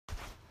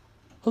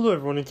Hello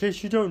everyone, in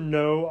case you don't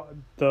know,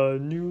 the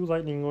new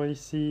Lightning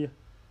Lacey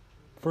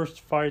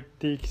First Fight,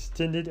 the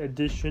extended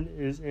edition,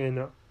 is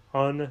in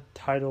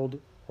untitled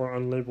or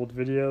unlabeled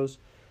videos.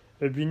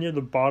 It will be near the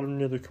bottom,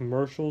 near the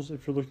commercials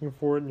if you're looking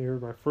for it, near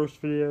my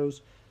first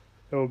videos.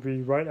 It will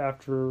be right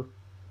after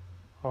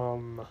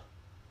the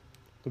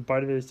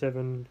Bite of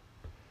 87,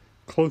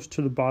 close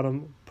to the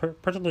bottom,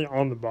 practically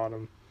on the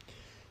bottom.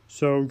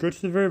 So go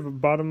to the very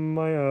bottom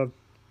of my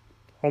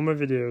all my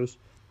videos,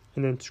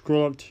 and then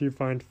scroll up till you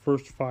find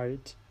First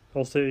Fight.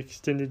 I'll say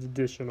Extended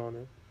Edition on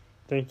it.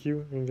 Thank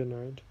you, and good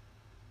night.